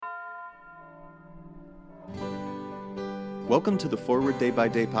Welcome to the Forward Day by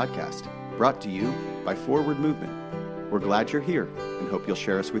Day podcast, brought to you by Forward Movement. We're glad you're here and hope you'll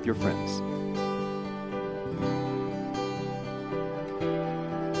share us with your friends.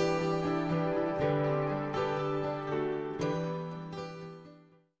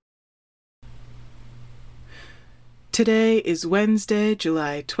 Today is Wednesday,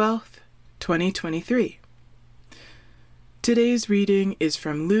 July 12th, 2023. Today's reading is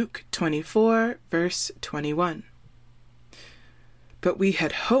from Luke 24, verse 21. But we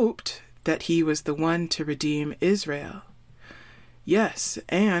had hoped that he was the one to redeem Israel. Yes,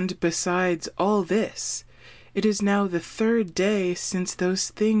 and besides all this, it is now the third day since those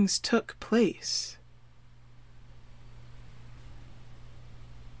things took place.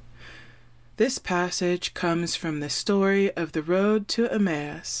 This passage comes from the story of the road to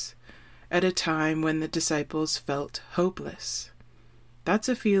Emmaus, at a time when the disciples felt hopeless. That's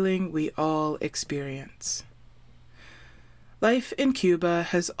a feeling we all experience. Life in Cuba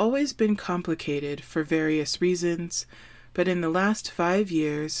has always been complicated for various reasons, but in the last 5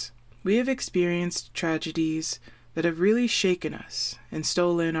 years, we have experienced tragedies that have really shaken us and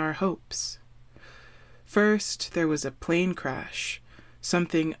stolen our hopes. First, there was a plane crash,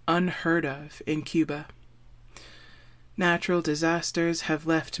 something unheard of in Cuba. Natural disasters have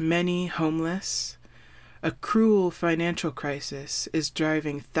left many homeless. A cruel financial crisis is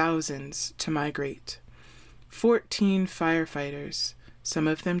driving thousands to migrate. 14 firefighters, some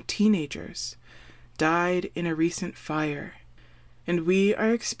of them teenagers, died in a recent fire, and we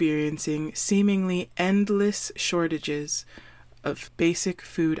are experiencing seemingly endless shortages of basic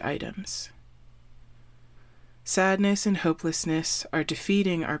food items. Sadness and hopelessness are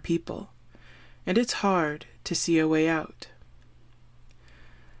defeating our people, and it's hard to see a way out.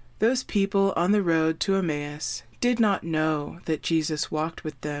 Those people on the road to Emmaus did not know that Jesus walked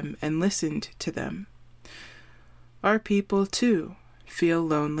with them and listened to them. Our people, too, feel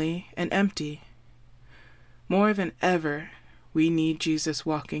lonely and empty. More than ever, we need Jesus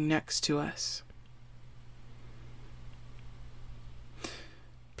walking next to us.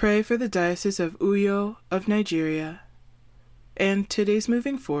 Pray for the Diocese of Uyo of Nigeria. And today's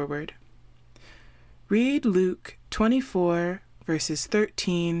moving forward. Read Luke 24, verses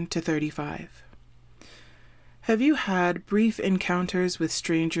 13 to 35. Have you had brief encounters with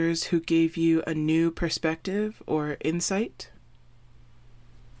strangers who gave you a new perspective or insight?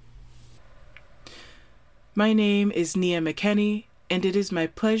 My name is Nia McKenney, and it is my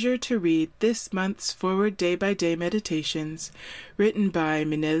pleasure to read this month's Forward Day by Day Meditations written by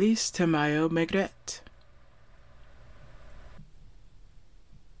Minelis Tamayo Megret.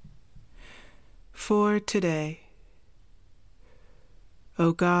 For today,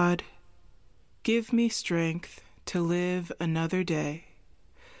 O God, give me strength to live another day.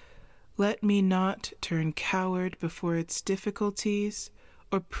 Let me not turn coward before its difficulties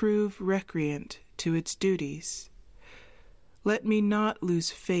or prove recreant to its duties. Let me not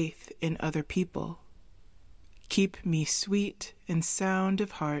lose faith in other people. Keep me sweet and sound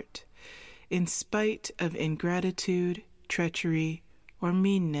of heart, in spite of ingratitude, treachery, or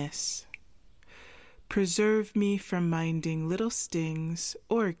meanness. Preserve me from minding little stings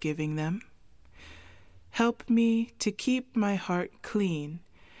or giving them. Help me to keep my heart clean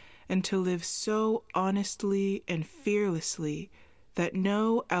and to live so honestly and fearlessly that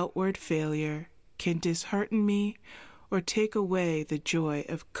no outward failure can dishearten me or take away the joy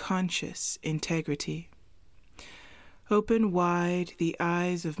of conscious integrity. Open wide the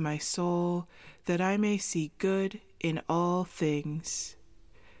eyes of my soul that I may see good in all things.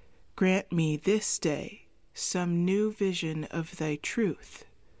 Grant me this day some new vision of thy truth.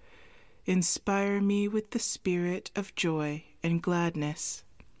 Inspire me with the spirit of joy and gladness,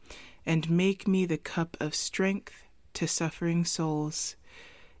 and make me the cup of strength to suffering souls.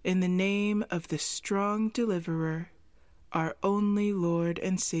 In the name of the strong deliverer, our only Lord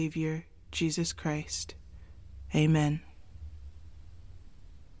and Savior, Jesus Christ. Amen.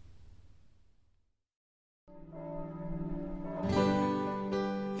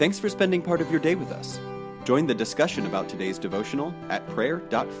 Thanks for spending part of your day with us. Join the discussion about today's devotional at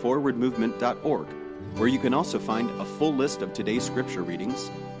prayer.forwardmovement.org, where you can also find a full list of today's scripture readings,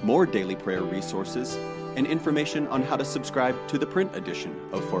 more daily prayer resources, and information on how to subscribe to the print edition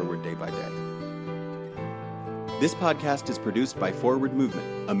of Forward Day by Day. This podcast is produced by Forward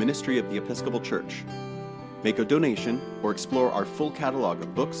Movement, a ministry of the Episcopal Church. Make a donation or explore our full catalog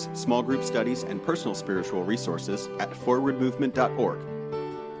of books, small group studies, and personal spiritual resources at forwardmovement.org.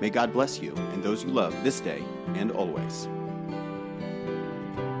 May God bless you and those you love this day and always.